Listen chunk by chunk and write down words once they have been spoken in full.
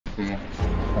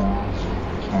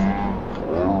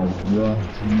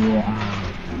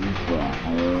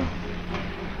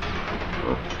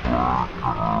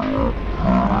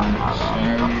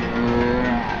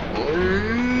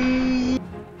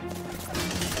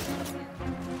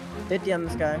$50 on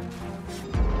this guy.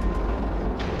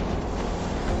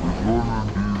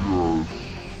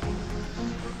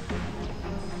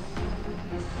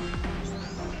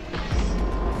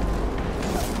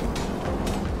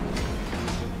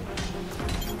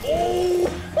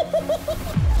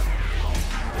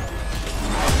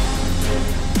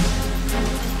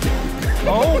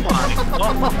 Oh my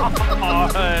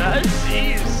god! I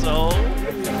see you, soul.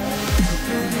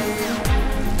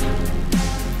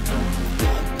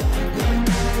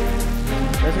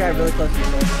 There's a guy really close to you,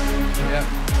 soul. Yeah.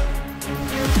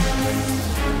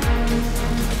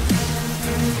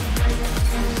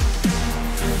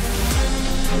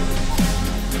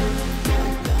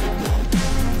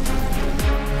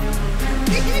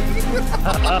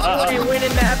 You ain't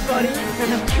winning that, buddy.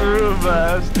 True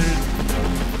bastard.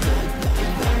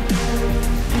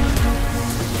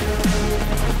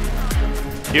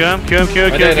 Kill him.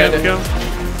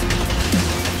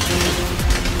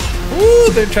 Woo!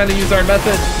 They're trying to use our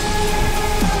method.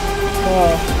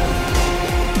 Oh.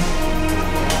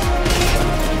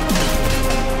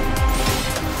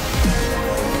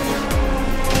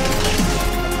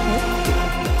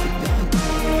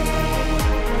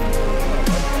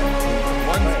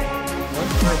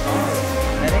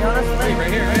 Heading on us,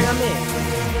 Right here, heading on me.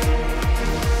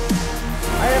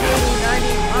 I have 90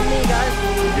 on me, guys.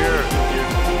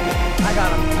 I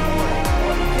got him. Don't worry.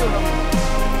 Oh, two of them.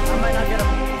 I might not get him.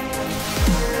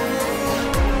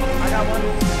 I got one.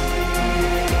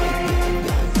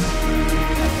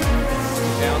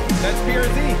 Down. That's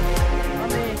PRZ. On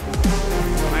me.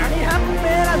 I need help,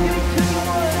 man. I'm giving 2 to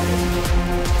 1.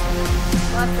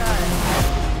 Last guy.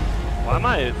 Why am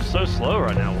I so slow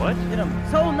right now? What? Hit him.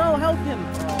 So, no, help him.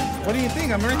 What do you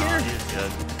think? I'm right here. He's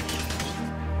good.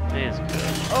 He's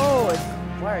good. Oh, it's,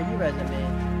 why are you guys at me?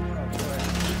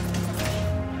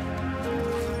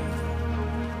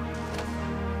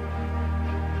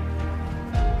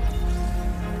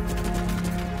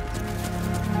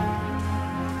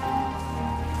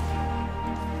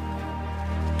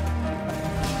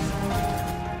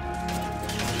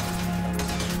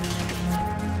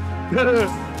 I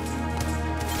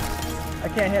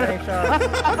can't hit any shots.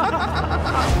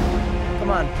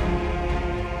 Come on.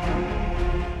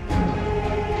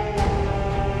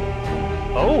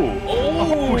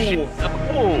 Oh shit.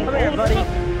 Oh. Come here, buddy.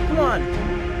 Come on.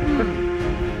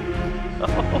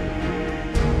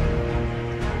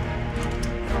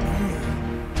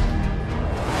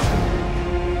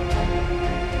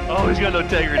 Oh, he's got no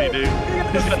integrity, dude.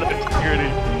 He's got no integrity.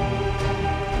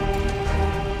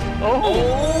 Oh.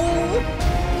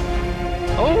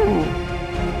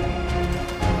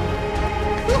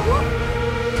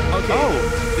 Okay. Oh.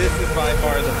 This is by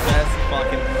far the best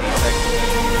fucking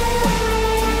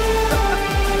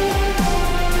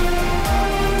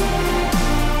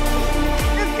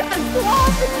This guy's so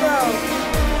awesome, bro.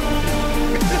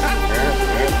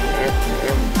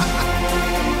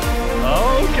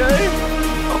 Okay.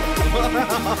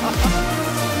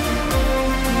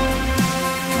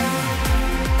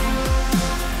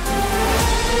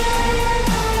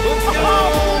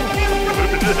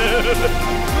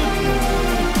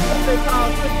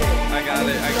 I got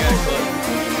it close.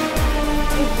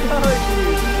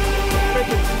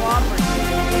 Freaking swapper.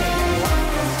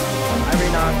 I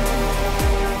re-knock.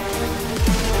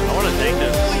 I want to take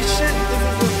this. Holy shit, this is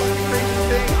a fucking crazy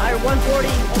thing. I 140.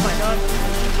 Oh my god.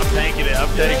 I'm taking it.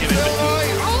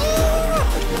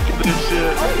 Look at this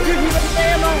shit. Oh, dude, he got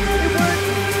ammo.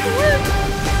 It worked.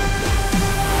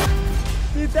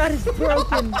 Dude, that is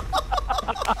broken.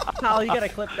 Pal, you gotta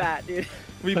clip that, dude.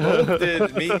 We both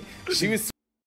did. She was